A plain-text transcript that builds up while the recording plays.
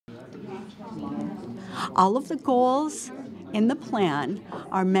All of the goals in the plan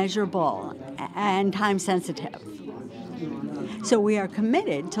are measurable and time sensitive. So we are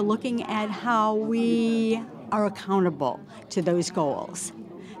committed to looking at how we are accountable to those goals.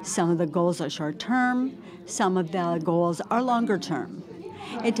 Some of the goals are short-term, some of the goals are longer-term.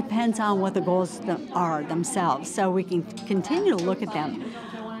 It depends on what the goals are themselves, so we can continue to look at them.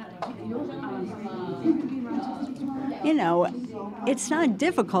 You know, it's not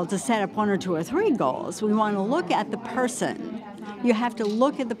difficult to set up 1 or 2 or 3 goals. We want to look at the person. You have to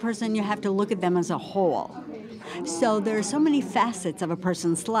look at the person, you have to look at them as a whole. So there are so many facets of a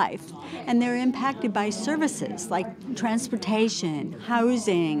person's life, and they're impacted by services like transportation,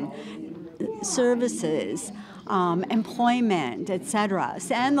 housing, services, employment, etc.,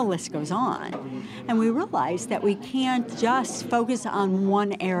 and the list goes on. And we realize that we can't just focus on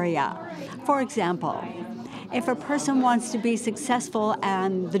one area. For example, if a person wants to be successful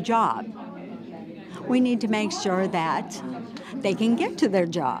in the job, we need to make sure that they can get to their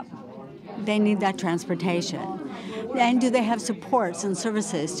job. They need that transportation. And do they have supports and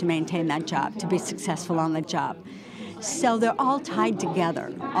services to maintain that job, to be successful on the job? So they're all tied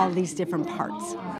together, all these different parts.